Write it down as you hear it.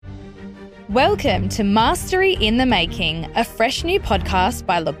Welcome to Mastery in the Making, a fresh new podcast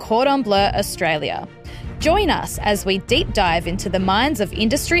by Le Cordon Bleu Australia. Join us as we deep dive into the minds of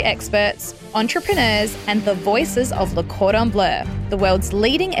industry experts, entrepreneurs, and the voices of Le Cordon Bleu, the world's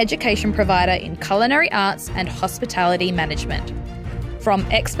leading education provider in culinary arts and hospitality management. From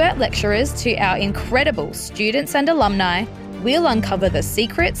expert lecturers to our incredible students and alumni, we'll uncover the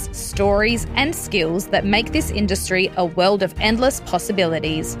secrets, stories, and skills that make this industry a world of endless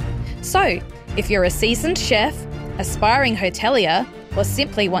possibilities. So, if you're a seasoned chef, aspiring hotelier, or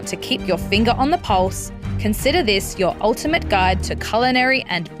simply want to keep your finger on the pulse, consider this your ultimate guide to culinary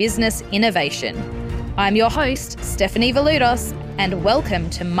and business innovation. I'm your host, Stephanie Valudos, and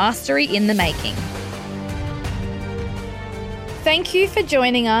welcome to Mastery in the Making. Thank you for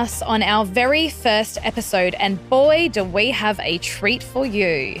joining us on our very first episode, and boy, do we have a treat for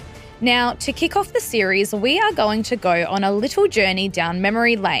you. Now, to kick off the series, we are going to go on a little journey down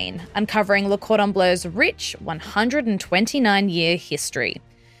memory lane, uncovering Le Cordon Bleu's rich 129-year history.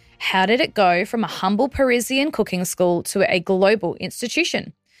 How did it go from a humble Parisian cooking school to a global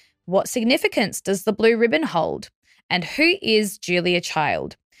institution? What significance does the blue ribbon hold? And who is Julia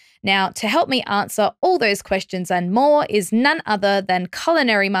Child? Now, to help me answer all those questions and more is none other than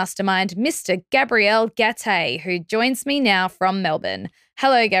culinary mastermind, Mr. Gabriel Gaté, who joins me now from Melbourne.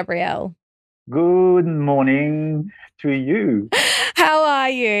 Hello, Gabriel. Good morning to you. How are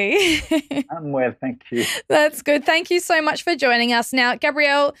you? I'm well, thank you. That's good. Thank you so much for joining us. Now,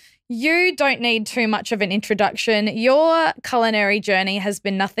 Gabriel, you don't need too much of an introduction. Your culinary journey has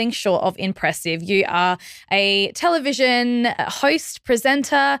been nothing short of impressive. You are a television host,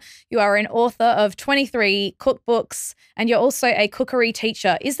 presenter. You are an author of 23 cookbooks, and you're also a cookery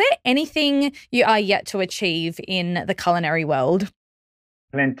teacher. Is there anything you are yet to achieve in the culinary world?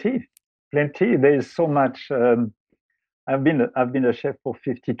 Plenty. There is so much. I've been a chef for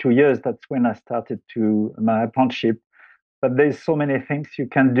 52 years. That's when I started my apprenticeship. But there's so many things you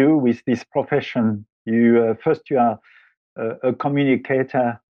can do with this profession. You are a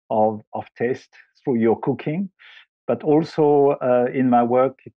communicator of taste through your cooking, but also in my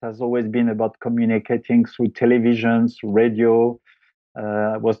work, it has always been about communicating through television, through radio.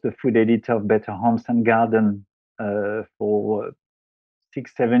 I was the food editor of Better Homes and Garden for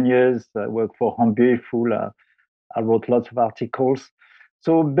 6-7 years. I worked for Home Beautiful. I wrote lots of articles.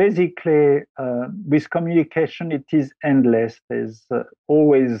 So basically, with communication, it is endless. There's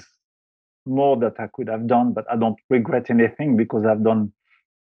always more that I could have done, but I don't regret anything because I've done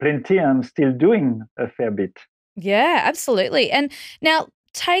plenty. I'm still doing a fair bit. Yeah, absolutely. And now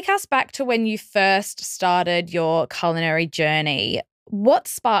take us back to when you first started your culinary journey. What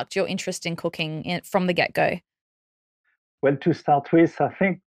sparked your interest in cooking from the get-go? Well, to start with, I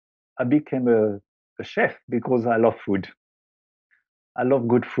think I became a chef because I love food. I love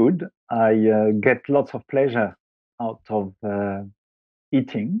good food. I get lots of pleasure out of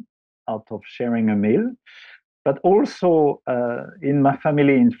eating, out of sharing a meal. But also in my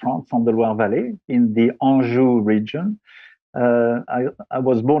family in France, on the Loire Valley, in the Anjou region, I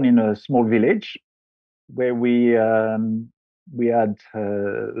was born in a small village where we had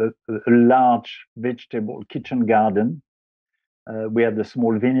a large vegetable kitchen garden. We had a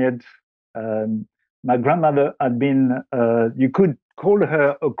small vineyard. My grandmother had been, you could call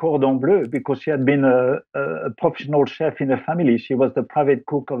her a cordon bleu because she had been a professional chef in the family. She was the private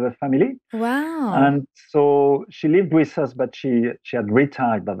cook of the family. Wow. And so she lived with us, but she had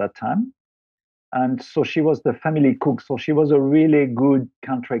retired by that time. And so she was the family cook. So she was a really good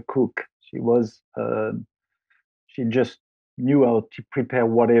country cook. She just knew how to prepare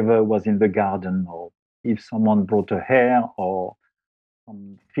whatever was in the garden, or if someone brought a hare or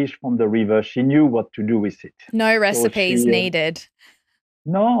some fish from the river, she knew what to do with it. No recipes needed.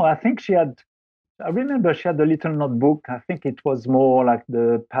 No, I remember she had a little notebook. I think it was more like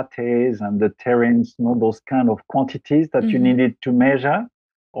the pâtés and the terrines, those kind of quantities that you needed to measure,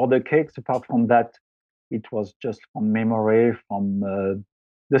 or the cakes. Apart from that, it was just from memory, from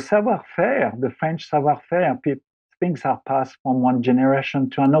the savoir-faire, the French savoir-faire. Things are passed from one generation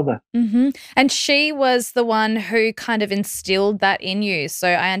to another. Mm-hmm. And she was the one who kind of instilled that in you. So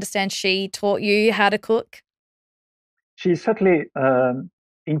I understand she taught you how to cook? She certainly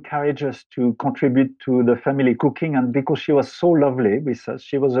encouraged us to contribute to the family cooking. And because she was so lovely with us,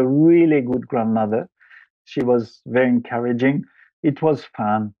 she was a really good grandmother. She was very encouraging. It was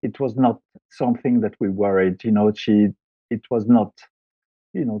fun. It was not something that we worried. It was not,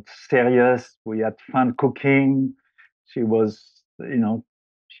 serious. We had fun cooking. She was,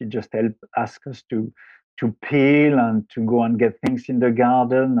 she just asked us to peel and to go and get things in the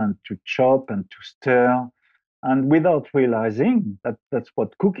garden and to chop and to stir. And without realizing that that's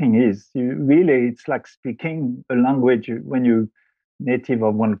what cooking is, it's like speaking a language. When you native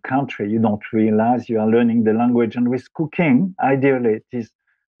of one country, you don't realize you are learning the language. And with cooking, ideally, it is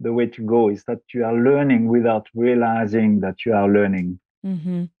the way to go is that you are learning without realizing that you are learning.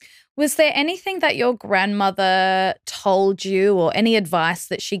 Mm-hmm. Was there anything that your grandmother told you or any advice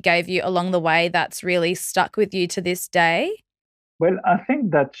that she gave you along the way that's really stuck with you to this day? Well, I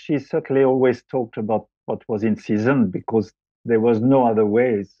think that she certainly always talked about what was in season because there was no other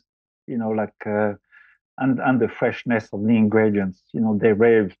ways, like, and the freshness of the ingredients. They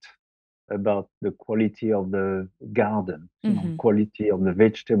raved about the quality of the garden, Mm-hmm. quality of the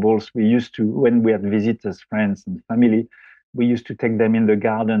vegetables. We used to, when we had visitors, friends, and family, we used to take them in the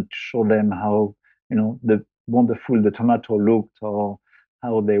garden to show them how, the wonderful the tomato looked, or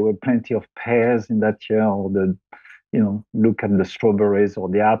how there were plenty of pears in that year, or look at the strawberries or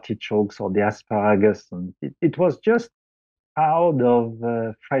the artichokes or the asparagus. And it was just out of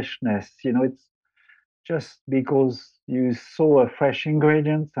freshness. It's just because you saw a fresh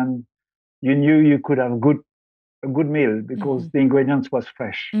ingredients and you knew you could have a good meal because Mm-hmm. the ingredients was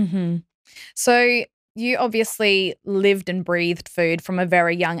fresh. Mm-hmm. So you obviously lived and breathed food from a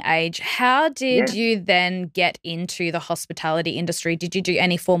very young age. How did Yes. you then get into the hospitality industry? Did you do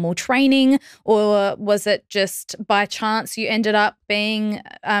any formal training, or was it just by chance you ended up being,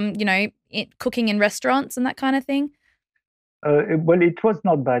 cooking in restaurants and that kind of thing? Well, it was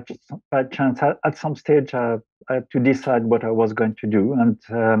not by chance. At some stage, I had to decide what I was going to do,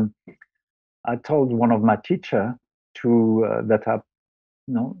 and I told one of my teacher to that I,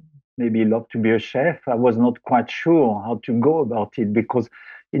 maybe love to be a chef. I was not quite sure how to go about it because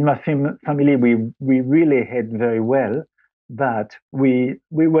in my family we really ate very well, but we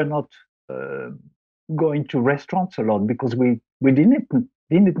were not uh, going to restaurants a lot because we didn't to,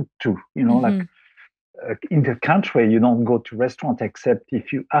 Mm-hmm. like in the country you don't go to restaurant except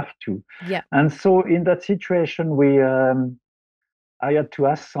if you have to. Yeah. And so in that situation I had to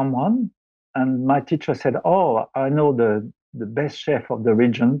ask someone, and my teacher said, "Oh, I know the best chef of the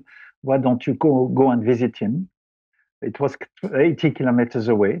region. Why don't you go and visit him?" It was 80 kilometers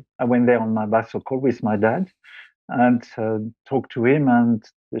away. I went there on my bicycle with my dad and talked to him. And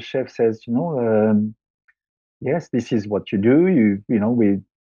the chef says, yes, this is what you do.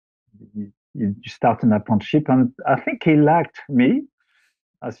 You start an apprenticeship, and I think he liked me.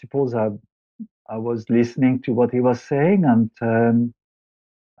 I suppose I was listening to what he was saying, and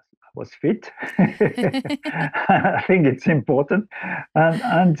was fit. I think it's important.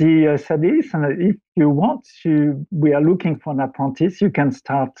 And he said, listen, if you want to, we are looking for an apprentice. You can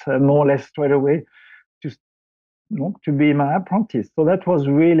start more or less straight away to, to be my apprentice. So that was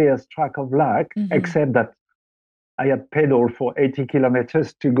really a strike of luck, Mm-hmm. except that I had pedaled for 80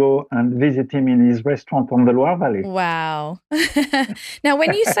 kilometers to go and visit him in his restaurant on the Loire Valley. Wow. Now,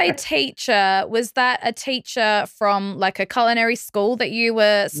 when you say teacher, was that a teacher from like a culinary school that you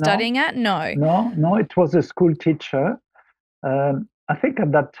were No, studying at? No. no, it was a school teacher. I think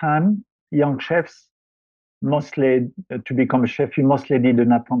at that time, young chefs mostly to become a chef, you mostly did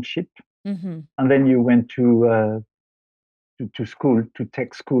an apprenticeship, Mm-hmm. and then you went to school to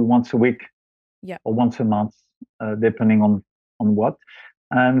take school once a week Yeah. or once a month, depending on what.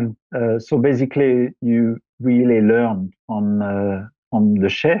 And so basically, you really learn from the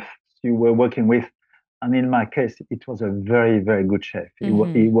chef you were working with. And in my case, it was a very, very good chef.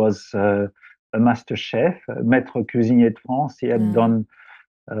 Mm-hmm. He was a master chef, maître cuisinier de France. He had done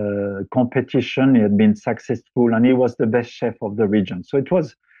competition. He had been successful, and he was the best chef of the region. So it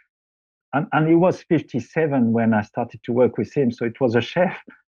was, and he was 57 when I started to work with him. So it was a chef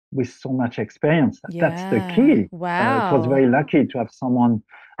with so much experience. That's the Yeah. key. It was Wow. very lucky to have someone,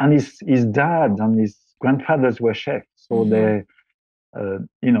 and his dad and his grandfathers were chefs. So Mm-hmm.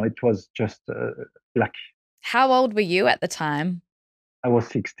 it was just lucky. How old were you at the time? I was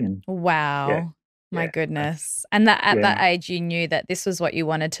 16. Yeah, Wow. My yeah, that's goodness. And that at yeah. that age you knew that this was what you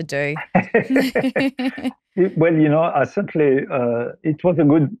wanted to do. Well, I certainly it was a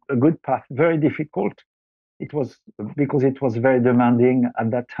good path. Very difficult. It was because it was very demanding.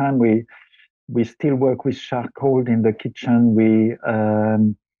 At that time, we still work with charcoal in the kitchen.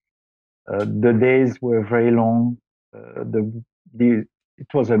 The days were very long. The it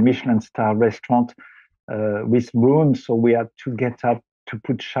was a Michelin star restaurant with rooms, so we had to get up to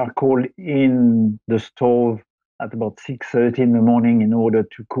put charcoal in the stove at about 6:30 in the morning in order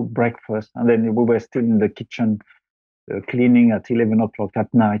to cook breakfast, and then we were still in the kitchen cleaning at 11 o'clock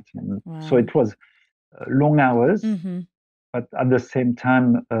at night. And so Wow. it was long hours, Mm-hmm. but at the same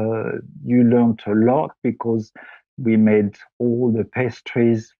time, you learned a lot because we made all the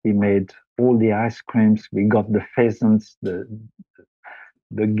pastries, we made all the ice creams. We got the pheasants, the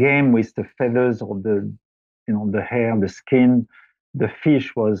game with the feathers or the hair, the skin. The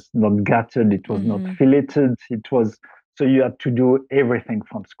fish was not gutted. It was not filleted. So you had to do everything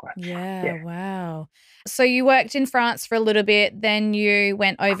from scratch. Yeah, wow. So you worked in France for a little bit, then you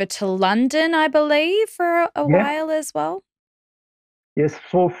went over to London, I believe, for a while as well. Yes.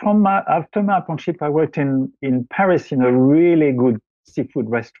 So after my apprenticeship, I worked in Paris in a really good seafood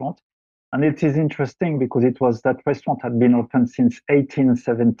restaurant. And it is interesting because that restaurant had been open since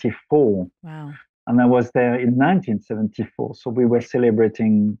 1874. Wow. And I was there in 1974. So we were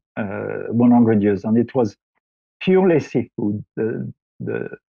celebrating 100 years. And it was purely seafood.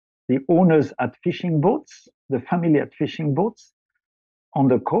 The owners had fishing boats, the family had fishing boats on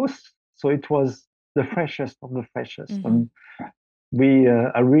the coast. So it was the freshest of the freshest. And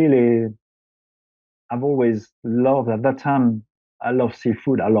I've always loved, at that time, I love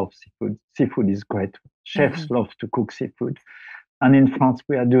seafood. I love seafood. Seafood is great. Chefs love to cook seafood. And in France,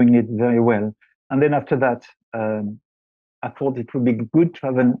 we are doing it very well. And then after that, I thought it would be good to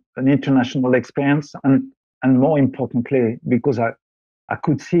have an international experience. And more importantly, because I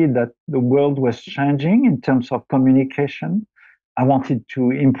could see that the world was changing in terms of communication, I wanted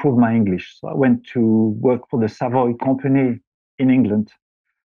to improve my English. So I went to work for the Savoy Company in England,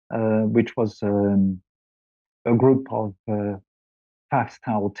 which was a group of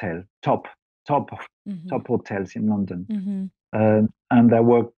five-star hotel, top hotels in London. And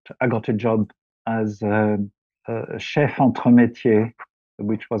I got a job as a chef entre métiers,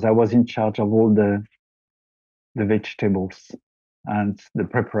 I was in charge of all the vegetables and the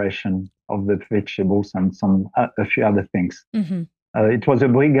preparation of the vegetables and a few other things. It was a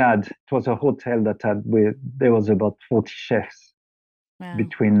brigade. It was a hotel there was about 40 chefs. Wow.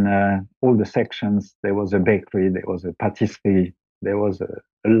 Between all the sections. There was a bakery, there was a patisserie, there was a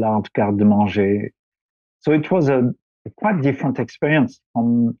large garde-manger. So it was a quite different experience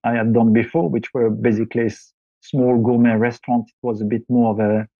from I had done before, which were basically small gourmet restaurants. It was a bit more of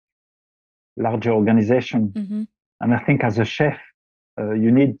a larger organization. And I think as a chef,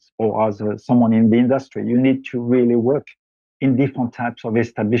 you need, or as someone in the industry, you need to really work in different types of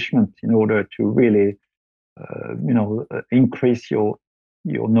establishment in order to really, increase your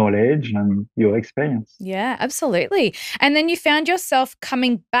knowledge and your experience. Yeah, absolutely. And then you found yourself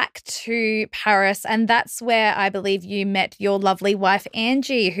coming back to Paris, and that's where I believe you met your lovely wife,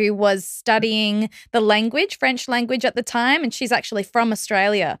 Angie, who was studying the language, French language at the time, and she's actually from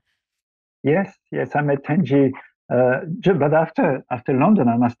Australia. Yes, I met Angie. But after London,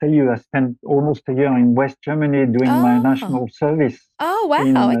 I must tell you, I spent almost a year in West Germany doing my national service. Oh,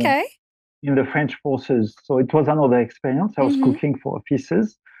 wow. Okay. In the French forces. So it was another experience. I was cooking for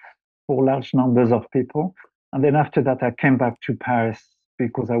officers, for large numbers of people. And then after that, I came back to Paris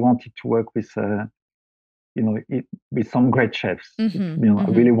because I wanted to work with, with some great chefs. I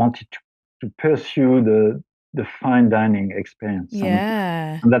really wanted to pursue the fine dining experience.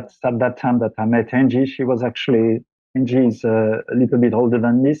 Yeah. And that's at that time that I met Angie. Angie is a little bit older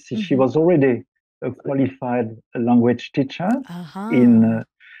than me. She was already a qualified language teacher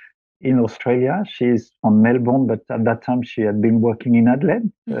in Australia. She's from Melbourne, but at that time she had been working in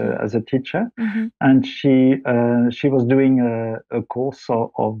Adelaide as a teacher. And she was doing a course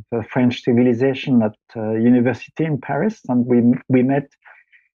of French civilization at university in Paris. And we met,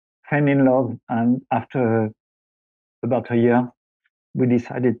 fell in love. And after about a year, we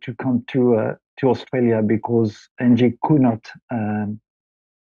decided to come to Australia because Angie could not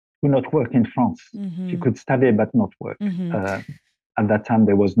work in France. She could study but not work. At that time,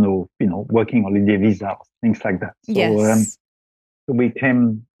 there was no, working holiday visa, things like that. So, yes. So we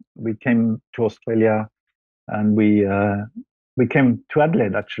came to Australia, and we came to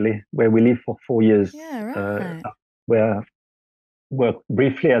Adelaide actually, where we lived for 4 years. Yeah, right. Where I worked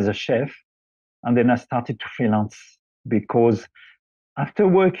briefly as a chef, and then I started to freelance because after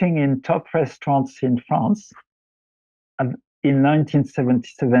working in top restaurants in France, and in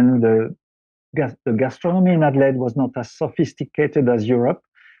 1977, the gastronomy in Adelaide was not as sophisticated as Europe.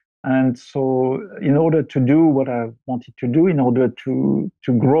 And so in order to do what I wanted to do, in order to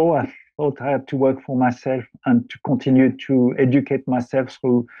grow, I thought I had to work for myself and to continue to educate myself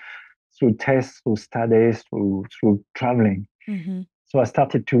through tests, through studies, through traveling. So I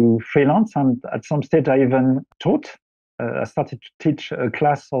started to freelance, and at some stage I even taught. I started to teach a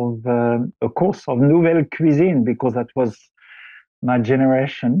course of nouvelle cuisine, because that was my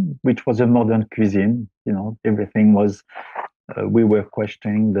generation, which was a modern cuisine. Everything was. We were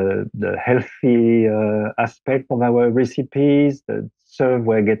questioning the healthy aspect of our recipes. The serve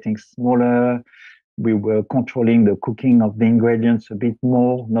were getting smaller. we were controlling the cooking of the ingredients a bit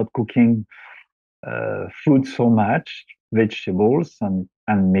more, not cooking food so much, vegetables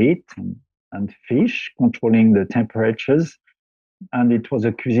and meat and fish, controlling the temperatures. And it was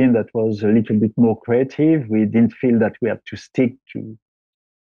a cuisine that was a little bit more creative. We didn't feel that we had to stick to,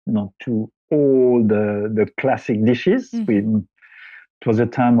 to all the classic dishes. It was a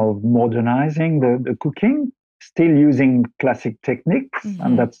time of modernizing the cooking, still using classic techniques.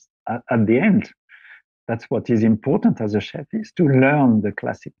 And that's at the end, that's what is important as a chef, is to learn the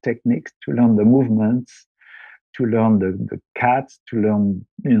classic techniques, to learn the movements, to learn the cuts, to learn,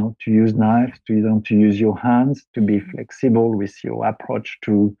 to use knives, to learn to use your hands, to be flexible with your approach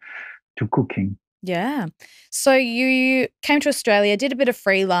to cooking. Yeah. So you came to Australia, did a bit of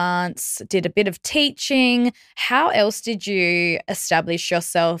freelance, did a bit of teaching. How else did you establish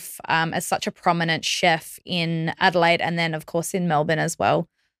yourself as such a prominent chef in Adelaide and then, of course, in Melbourne as well?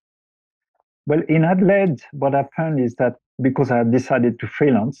 Well, in Adelaide, what happened is that because I decided to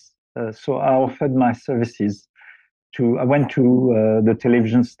freelance, so I offered my services I went to the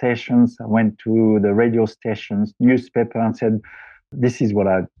television stations, I went to the radio stations, newspaper, and said, this is what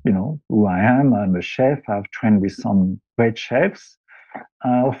who I am. I'm a chef. I've trained with some great chefs.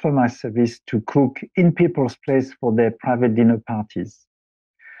 I offer my service to cook in people's place for their private dinner parties.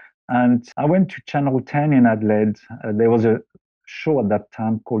 And I went to Channel 10 in Adelaide. There was a show at that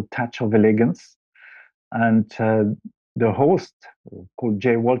time called Touch of Elegance. And the host, called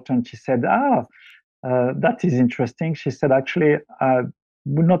Jay Walton, she said, that is interesting. She said, actually, I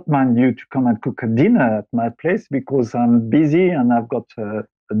would not mind you to come and cook a dinner at my place because I'm busy and I've got a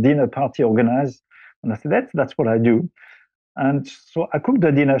dinner party organized. And I said, that's what I do. And so I cooked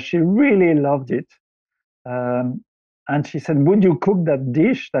the dinner. She really loved it. And she said, would you cook that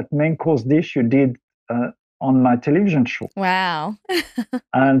dish, that main course dish you did on my television show? Wow.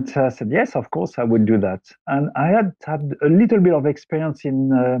 And I said, yes, of course, I would do that. And I had a little bit of experience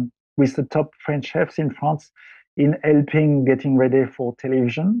with the top French chefs in France in helping getting ready for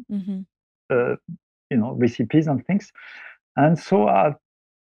television, recipes and things. And so I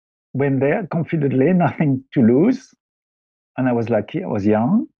went there confidently, nothing to lose. And I was lucky. I was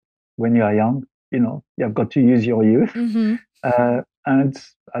young. When you are young, you've got to use your youth. And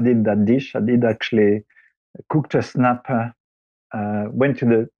I did that dish. I did actually cooked a snapper, went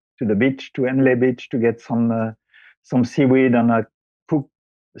to the beach, to Henley Beach, to get some seaweed, and I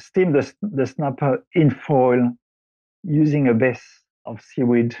steamed the snapper in foil using a base of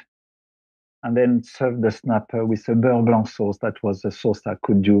seaweed, and then served the snapper with a beurre blanc sauce. That was a sauce I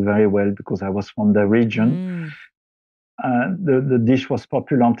could do very well because I was from the region. The dish was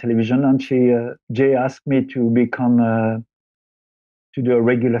popular on television, and Jay asked me to do a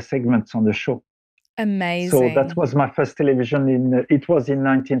regular segments on the show. Amazing. So that was my first television it was in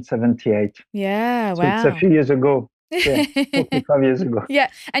 1978. Yeah, so wow. It's a few years ago. Yeah, 45 years ago. Yeah.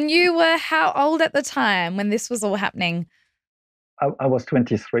 And you were how old at the time when this was all happening? I was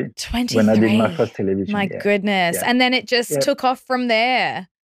 23. 23. When I did my first television. My goodness. Yeah. And then it just took off from there.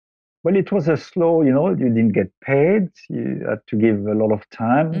 Well, it was a slow, you didn't get paid. You had to give a lot of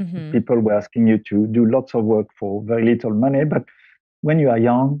time. People were asking you to do lots of work for very little money. But when you are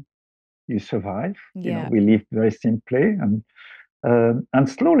young, you survive. Yeah. We lived very simply. And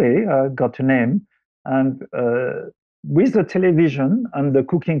slowly got a name. And with the television and the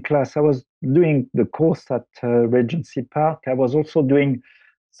cooking class, I was doing the course at Regency Park. I was also doing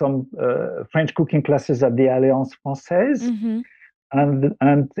some French cooking classes at the Alliance Française.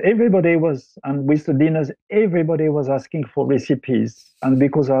 And everybody was, and with the dinners, everybody was asking for recipes. And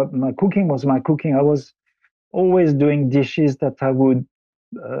because my cooking was my cooking, I was always doing dishes that I would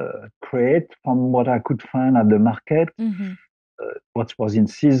create from what I could find at the market, what was in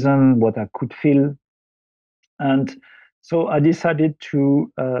season, what I could feel. And so I decided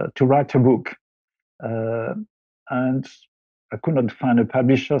to write a book. And I could not find a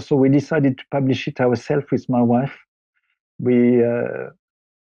publisher, so we decided to publish it ourselves with my wife. A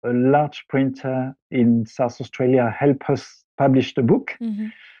large printer in South Australia helped us publish the book.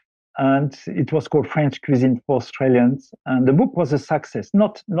 And it was called French Cuisine for Australians. And the book was a success,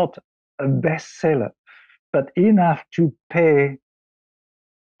 not a bestseller, but enough to pay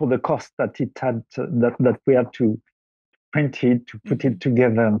for the cost that it had, that we had to print it, to put it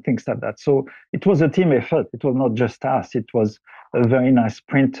together and things like that. So it was a team effort. It was not just us. It was a very nice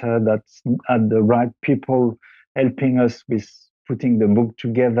printer that had the right people helping us with putting the book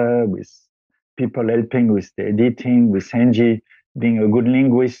together, with people helping with the editing, with Angie being a good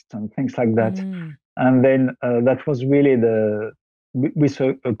linguist and things like that. And then that was really with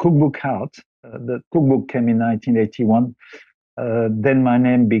a cookbook out. The cookbook came in 1981. Then my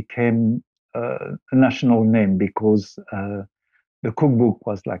name became a national name because the cookbook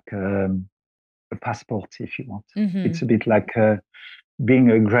was like a passport, if you want. It's a bit like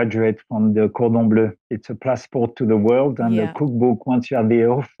being a graduate from the Cordon Bleu. It's a passport to the world, and the cookbook. Once you are the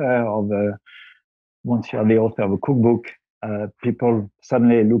author of a cookbook, people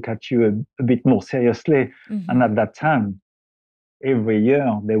suddenly look at you a bit more seriously. And at that time, every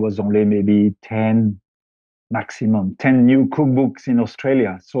year there was only maybe 10 maximum 10 new cookbooks in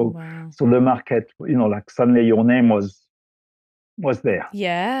Australia. So the market, like suddenly your name was there.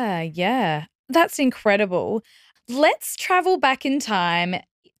 Yeah. That's incredible. Let's travel back in time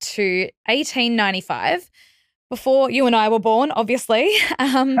to 1895, before you and I were born, obviously.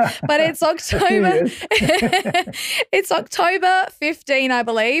 But it's October. It's October 15, I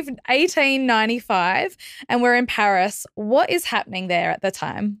believe, 1895, and we're in Paris. What is happening there at the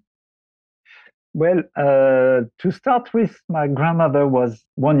time? Well, to start with, my grandmother was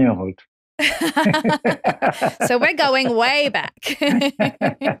 1 year old. So we're going way back.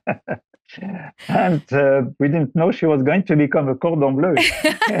 And we didn't know she was going to become a cordon bleu.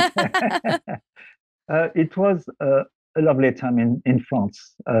 It was a lovely time in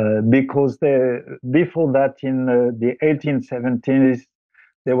France because before that, in the 1870s,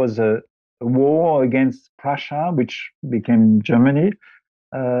 there was a war against Prussia, which became Germany.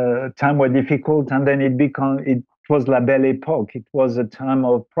 Time were difficult, and then it was La Belle Époque. It was a time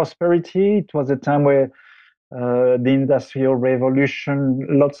of prosperity. It was a time where the Industrial Revolution,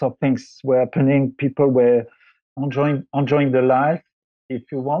 lots of things were happening. People were enjoying the life, if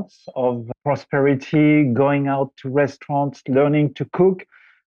you want, of prosperity, going out to restaurants, learning to cook.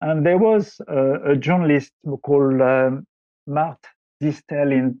 And there was a journalist called Marthe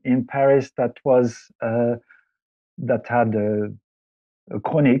Distel in Paris that had a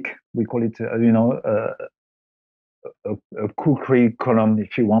chronique. We call it, a cookery column,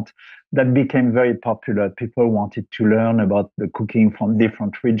 if you want, that became very popular. People wanted to learn about the cooking from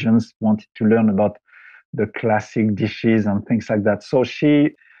different regions, wanted to learn about the classic dishes and things like that. So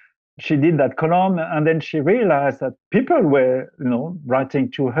she did that column, and then she realized that people were, writing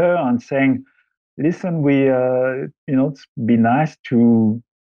to her and saying, "Listen, it'd be nice to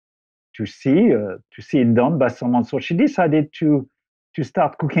see it done by someone." So she decided to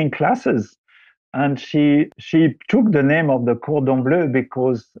start cooking classes. And she took the name of the Cordon Bleu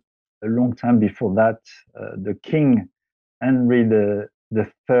because a long time before that, the King Henry the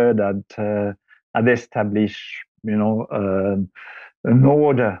Third had established, an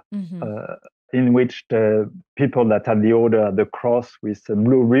order in which the people that had the order had the cross with a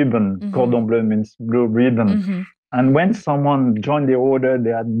blue ribbon. Cordon Bleu means blue ribbon. And when someone joined the order,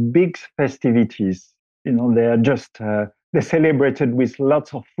 they had big festivities. They celebrated with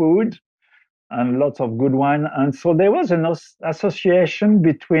lots of food and lots of good wine. And so there was an association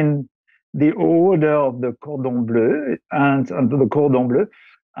between the order of the Cordon Bleu and the Cordon Bleu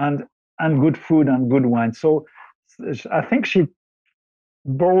and good food and good wine. So I think she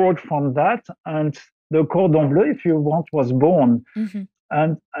borrowed from that, and the Cordon Bleu, if you want, was born.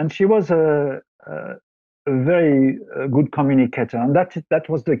 And she was a very good communicator, and that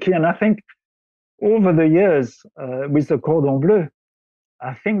was the key. And I think over the years with the Cordon Bleu,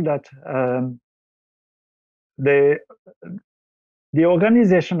 I think that the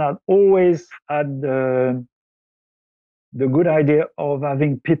organization had always had the good idea of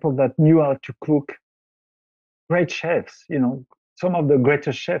having people that knew how to cook, great chefs. Some of the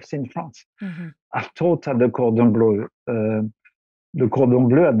greatest chefs in France have taught at the Cordon Bleu. The Cordon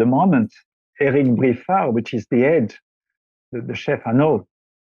Bleu at the moment, Eric Briffard, which is the head, the chef I know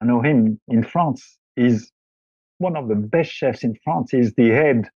him in France, is one of the best chefs in France. He's the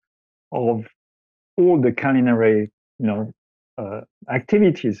head of all the culinary,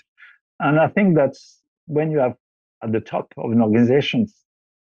 activities. And I think that's when you have at the top of an organization,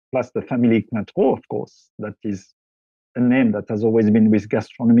 plus the family Cointreau, of course, that is a name that has always been with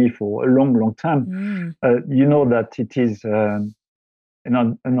gastronomy for a long, long time. You know that it is an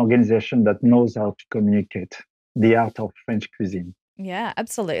organization that knows how to communicate the art of French cuisine. Yeah,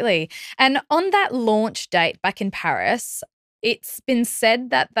 absolutely. And on that launch date back in Paris, it's been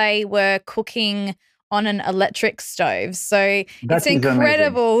said that they were cooking on an electric stove. So it's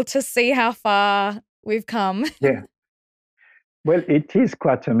incredible amazing to see how far we've come. Yeah. Well, it is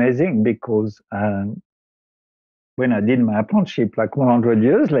quite amazing because when I did my apprenticeship, like 100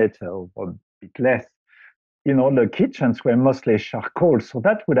 years later, or a bit less, the kitchens were mostly charcoal. So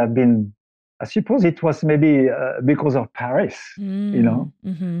that would have been, I suppose it was maybe because of Paris, and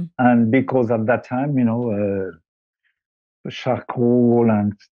because at that time, charcoal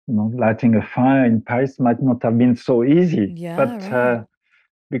and lighting a fire in Paris might not have been so easy. Yeah, but right.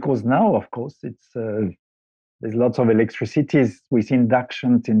 because now, of course, there's lots of electricities with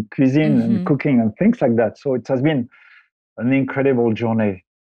inductions in cuisine and cooking and things like that. So it has been an incredible journey.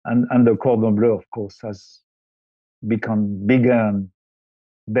 And the cordon bleu, of course, has become bigger and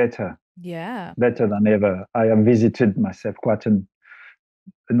better. Yeah. Better than ever. I have visited myself quite a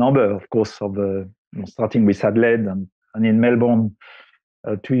number, of course, of starting with Adelaide and in Melbourne.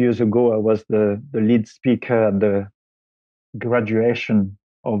 2 years ago, I was the lead speaker at the graduation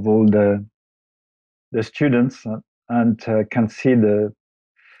of all the students, and can see the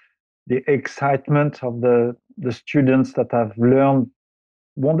excitement of the students that have learned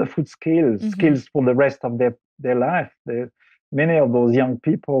wonderful skills for the rest of their life. Many of those young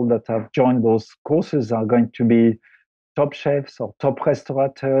people that have joined those courses are going to be top chefs or top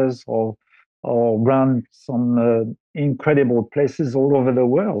restaurateurs or run some incredible places all over the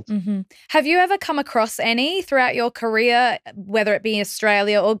world. Have you ever come across any throughout your career, whether it be in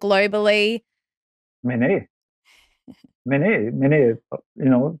Australia or globally? Many, here,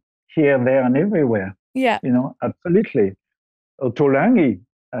 there, and everywhere. Yeah. Absolutely. Ottolenghi,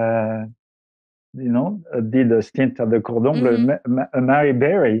 did a stint at the Cordon Bleu. Mary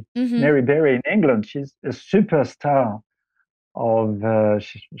Berry in England, she's a superstar of,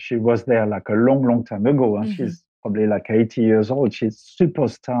 she was there like a long time ago, and she's probably like 80 years old. She's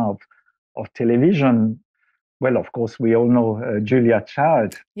superstar of television. Well, of course, we all know Julia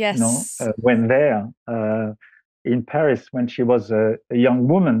Child. Yes. Went there in Paris when she was a young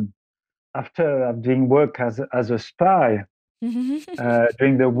woman, after doing work as a spy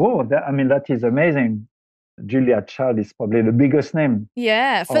during the war. That is amazing. Julia Child is probably the biggest name.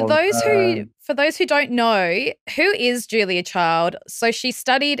 Yeah. For those who don't know, who is Julia Child? So she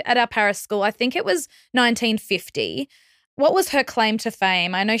studied at our Paris school. I think it was 1950. What was her claim to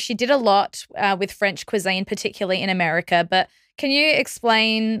fame? I know she did a lot with French cuisine, particularly in America, but can you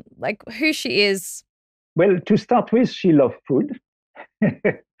explain who she is? Well, to start with, she loved food.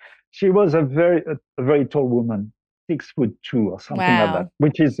 She was a very tall woman, 6'2" or something like that,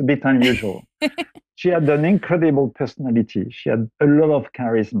 which is a bit unusual. She had an incredible personality. She had a lot of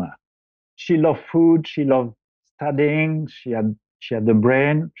charisma. She loved food. She loved studying. She had the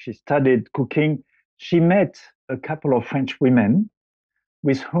brain. She studied cooking. She met a couple of French women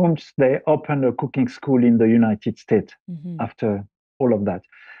with whom they opened a cooking school in the United States after all of that.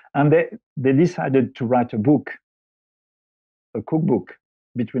 And they decided to write a cookbook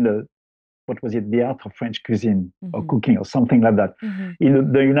between the art of French cuisine or cooking or something like that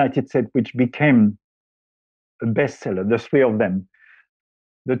in the United States, which became a bestseller, the three of them.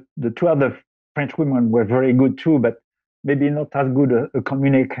 The two other French women were very good too, but maybe not as good a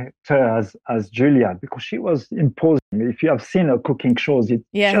communicator as Julia, because she was imposing. If you have seen her cooking shows, it's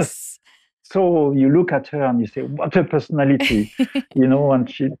just so, you look at her and you say, what a personality,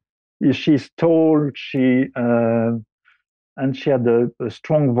 and she's tall, and she had a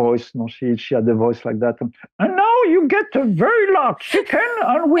strong voice. She had a voice like that. And now you get a very large chicken,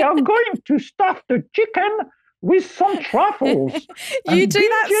 and we are going to stuff the chicken with some truffles. You do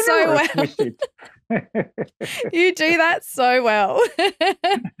that so well. You do that so well.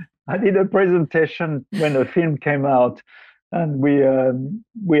 I did a presentation when the film came out, and we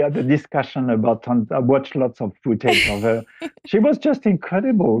had a discussion about. I watched lots of footage of her. She was just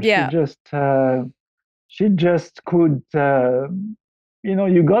incredible. Yeah. She just could. You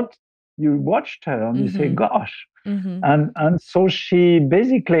watched her and you say, "Gosh," and so she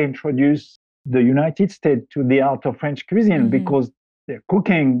basically introduced the United States to the art of French cuisine, because their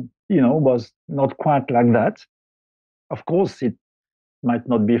cooking, was not quite like that. Of course, it might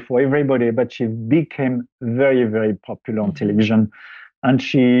not be for everybody, but she became very, very popular on television. And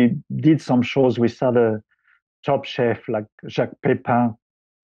she did some shows with other top chefs like Jacques Pépin,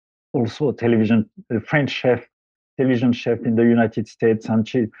 also a French television chef in the United States. And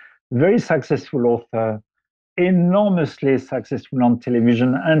she very successful author, enormously successful on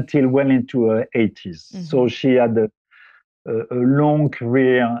television until well into her 80s. So she had a long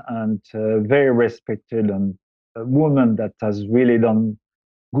career and very respected, and a woman that has really done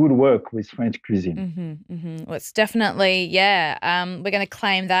good work with French cuisine. Well, it's definitely, we're going to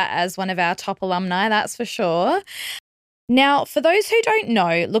claim that as one of our top alumni, that's for sure. Now, for those who don't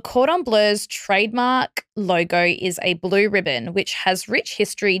know, Le Cordon Bleu's trademark logo is a blue ribbon, which has rich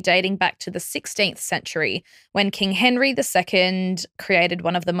history dating back to the 16th century, when King Henry II created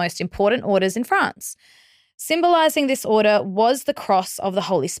one of the most important orders in France. Symbolising this order was the cross of the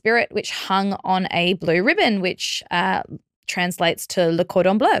Holy Spirit, which hung on a blue ribbon, which translates to Le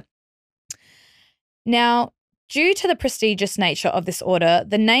Cordon Bleu. Now, due to the prestigious nature of this order,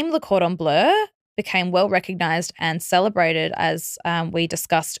 the name Le Cordon Bleu became well recognized and celebrated, as we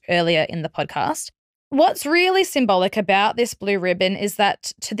discussed earlier in the podcast. What's really symbolic about this blue ribbon is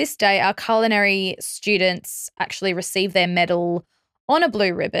that to this day, our culinary students actually receive their medal on a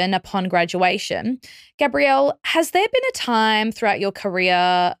blue ribbon upon graduation. Gabrielle, has there been a time throughout your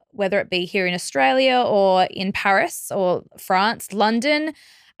career, whether it be here in Australia or in Paris or France, London,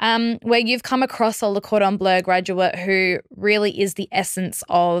 where you've come across a Le Cordon Bleu graduate who really is the essence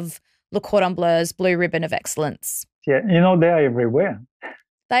of Le Cordon Bleu's blue ribbon of excellence? Yeah, they're everywhere.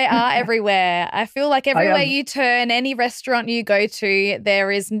 They are everywhere. I feel like everywhere you turn, any restaurant you go to,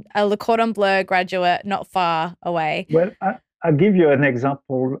 there is a Le Cordon Bleu graduate not far away. Well, I'll give you an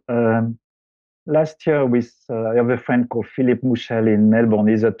example. Last year, I have a friend called Philippe Mouchel in Melbourne.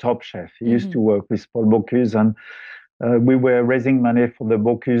 He's a top chef. He used to work with Paul Bocuse, and we were raising money for the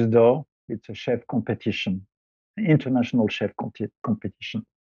Bocuse d'Or. It's a chef competition, international chef competition.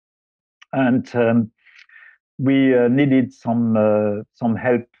 And we needed some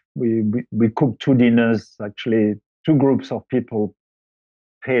help. We cooked 2 dinners. Actually, 2 groups of people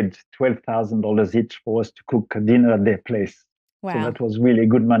paid $12,000 each for us to cook a dinner at their place. Wow. So that was really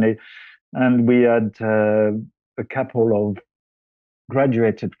good money. And we had a couple of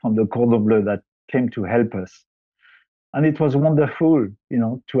graduated from the Cordon Bleu that came to help us. And it was wonderful,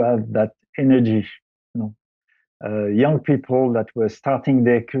 to have that energy, young people that were starting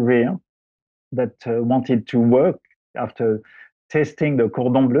their career, that wanted to work after tasting the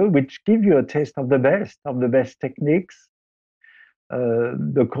Cordon Bleu, which give you a taste of the best techniques.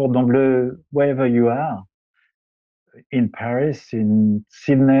 The Cordon Bleu, wherever you are, in Paris, in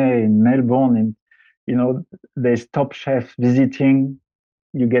Sydney, in Melbourne, there's top chefs visiting.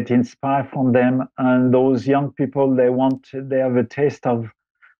 You get inspired from them, and those young people, they have a taste of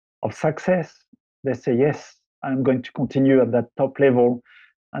success. They say, yes, I'm going to continue at that top level.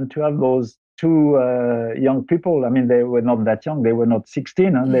 And to have those 2 young people, I mean, they were not that young, they were not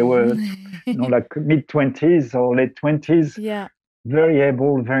 16, and they were like mid-20s or late 20s. Yeah. Very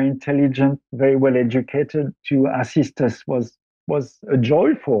able, very intelligent, very well educated, to assist us was a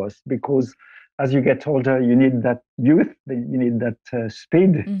joy for us, because as you get older, you need that youth, you need that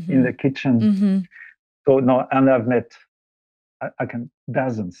speed in the kitchen. So no, and I've met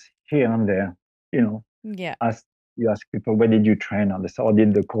dozens here and there. Yeah. You ask people, where did you train? And they say, I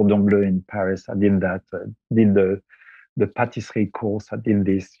did the Cordon Bleu in Paris. I did that. Did the patisserie course. I did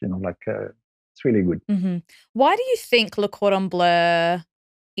this. It's really good. Why do you think Le Cordon Bleu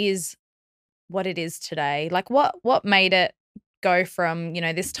is what it is today? Like, what made it go from,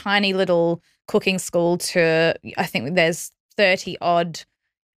 this tiny little cooking school to, I think there's 30 odd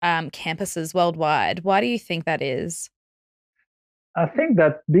campuses worldwide. Why do you think that is? I think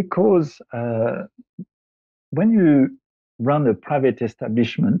that because when you run a private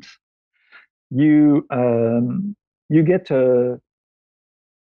establishment, you get a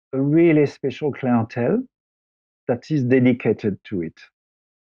really special clientele that is dedicated to it.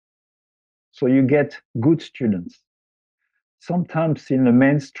 So you get good students. Sometimes in a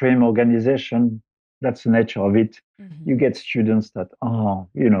mainstream organization, that's the nature of it. You get students that,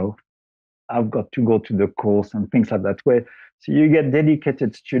 I've got to go to the course and things like that. So you get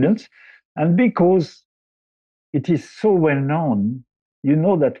dedicated students. And because it is so well known, you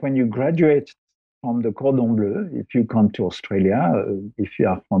know that when you graduate from the Cordon Bleu, if you come to Australia, if you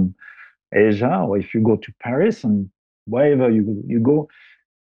are from Asia, or if you go to Paris, and wherever you go,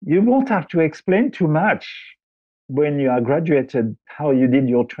 you won't have to explain too much when you are graduated how you did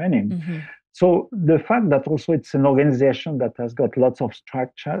your training. So the fact that also it's an organization that has got lots of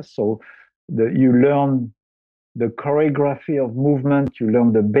structure, so you learn the choreography of movement, you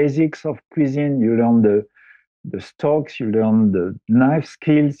learn the basics of cuisine, you learn the stocks, you learn the knife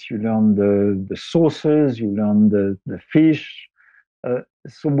skills, you learn the sauces, you learn the fish.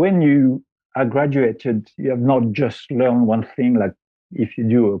 So when you are graduated, you have not just learned one thing, like if you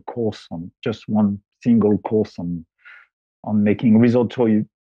do a course on just one single course on making risotto,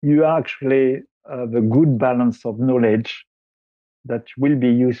 you actually have a good balance of knowledge that will be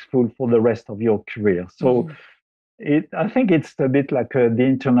useful for the rest of your career. So I think it's a bit like the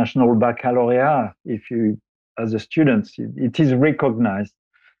international baccalaureate. If you, as a student, it is recognized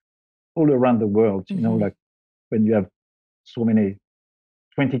all around the world, like when you have so many,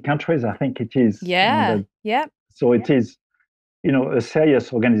 20 countries, I think it is. Yeah. So it is, a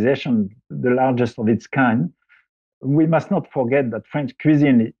serious organization, the largest of its kind. We must not forget that French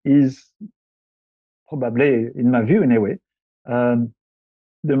cuisine is probably, in my view anyway, the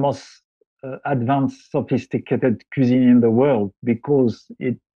most advanced, sophisticated cuisine in the world, because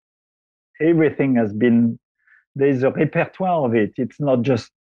everything has been, there's a repertoire of it. It's not just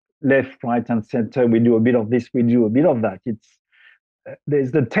left, right, and center. We do a bit of this, we do a bit of that.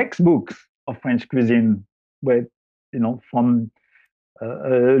 There's the textbooks of French cuisine where, from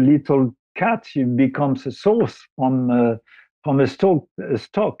a little cat, it becomes a sauce. From a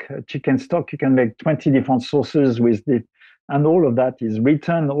chicken stock, you can make 20 different sauces with it. And all of that is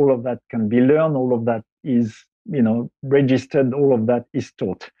written, all of that can be learned, all of that is, registered, all of that is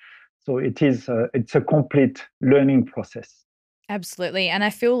taught. So it's a complete learning process. Absolutely. And I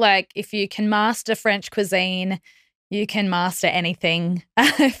feel like if you can master French cuisine, you can master anything.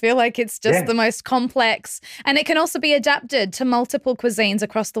 I feel like it's just the most complex, and it can also be adapted to multiple cuisines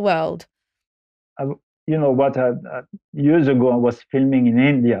across the world. You know what? Years ago, I was filming in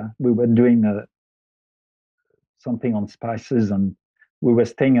India. We were doing something on spices, and we were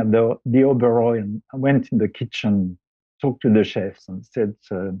staying at the Oberoi. And I went in the kitchen, talked to the chefs, and said,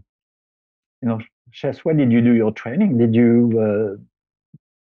 chefs, where did you do your training?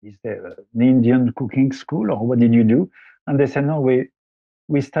 Is there an Indian cooking school, or what did you do? And they said, no,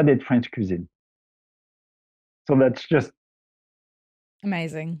 we studied French cuisine. So that's just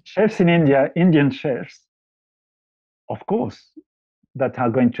amazing. Chefs in India, Indian chefs, of course, that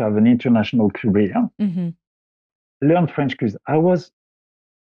are going to have an international career, learn French cuisine. I was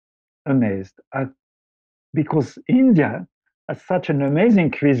amazed because India has such an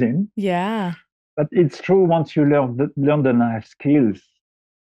amazing cuisine. Yeah. But it's true, once you learn the knife skills,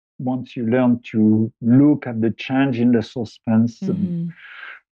 once you learn to look at the change in the saucepans,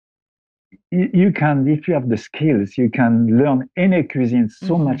 you can, if you have the skills, you can learn any cuisine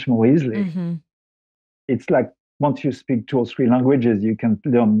so much more easily. It's like once you speak 2 or 3 languages, you can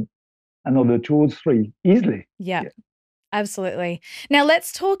learn another 2 or 3 easily. Yeah. Absolutely. Now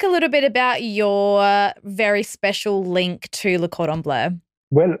let's talk a little bit about your very special link to Le Cordon Bleu.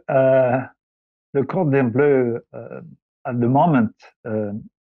 Well, Le Cordon Bleu at the moment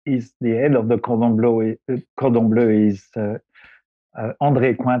is the head of the Cordon Bleu. Cordon Bleu is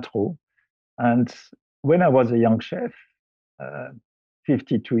André Cointreau. And when I was a young chef,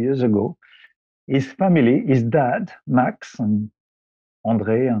 52 years ago, his family, his dad, Max, and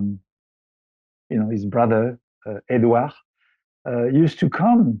André, and his brother, Edouard, used to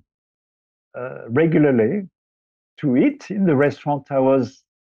come regularly to eat in the restaurant I was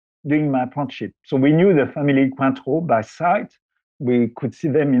doing my apprenticeship. So we knew the family Cointreau by sight. We could see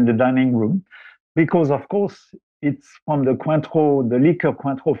them in the dining room because, of course, it's from the Cointreau, the liquor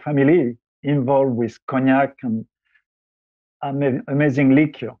Cointreau family involved with cognac and amazing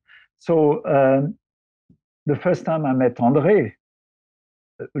liquor. So the first time I met André,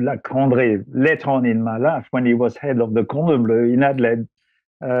 like André later on in my life, when he was head of the Cordon Bleu in Adelaide,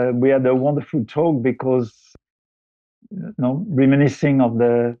 we had a wonderful talk because, reminiscing of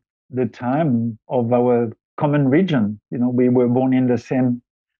the time of our common region. We were born in the same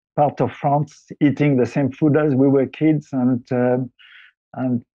part of France, eating the same food as we were kids, and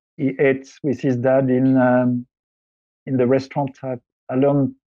he ate with his dad in the restaurant. I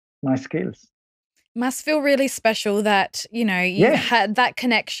learned my skills. Must feel really special that, you had that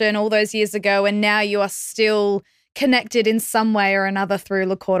connection all those years ago, and now you are still connected in some way or another through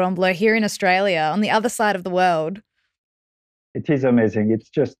Le Cordon Bleu here in Australia, on the other side of the world. It is amazing. It's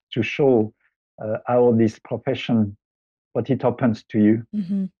just to show how this profession, what it opens to you.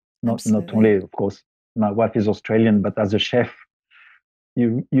 Not only, of course, my wife is Australian, but as a chef,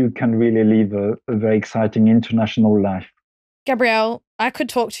 you can really live a very exciting international life. Gabriel, I could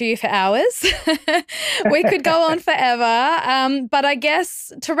talk to you for hours. We could go on forever. But I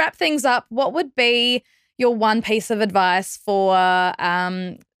guess to wrap things up, what would be your one piece of advice for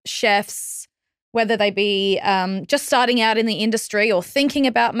chefs, whether they be just starting out in the industry or thinking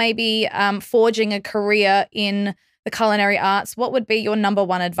about maybe forging a career in the culinary arts? What would be your number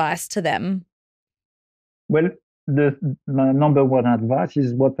one advice to them? Well, my number one advice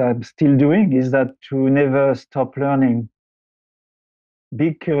is what I'm still doing, is that to never stop learning.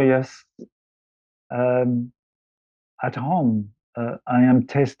 Be curious. At home, I am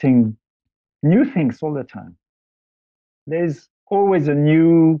testing new things all the time. There's always a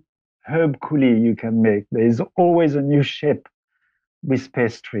new herb coulis you can make. There's always a new shape with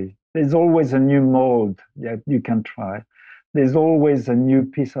pastry. There's always a new mold that you can try. There's always a new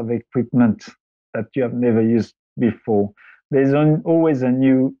piece of equipment that you have never used before. There's always a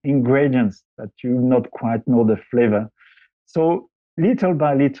new ingredients that you not quite know the flavor. So little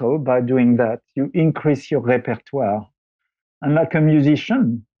by little, by doing that, you increase your repertoire. And like a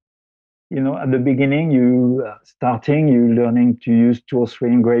musician, at the beginning, you learning to use 2 or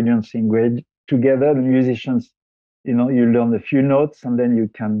 3 ingredients together. The musicians, you learn a few notes, and then you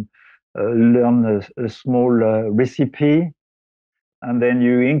can learn a small recipe. and then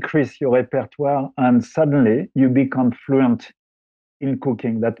you increase your repertoire, and suddenly you become fluent in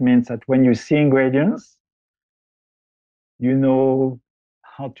cooking. That means that when you see ingredients, you know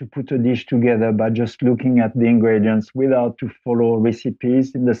how to put a dish together by just looking at the ingredients without to follow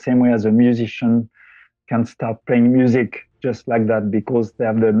recipes, in the same way as a musician can start playing music just like that because they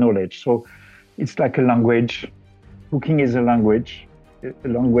have the knowledge. So it's like a language. Cooking is a language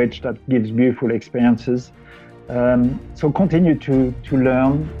that gives beautiful experiences. So continue to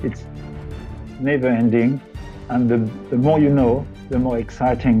learn. It's never ending. And the more you know, the more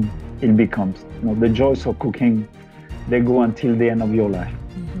exciting it becomes. The joys of cooking, they go until the end of your life.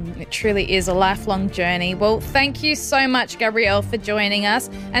 It truly is a lifelong journey. Well, thank you so much, Gabriel, for joining us.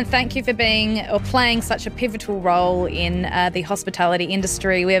 And thank you for playing such a pivotal role in the hospitality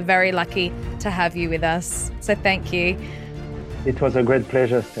industry. We are very lucky to have you with us. So thank you. It was a great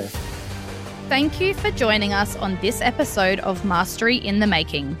pleasure, Steph. Thank you for joining us on this episode of Mastery in the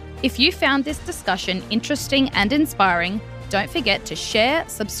Making. If you found this discussion interesting and inspiring, don't forget to share,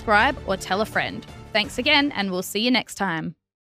 subscribe, or tell a friend. Thanks again, and we'll see you next time.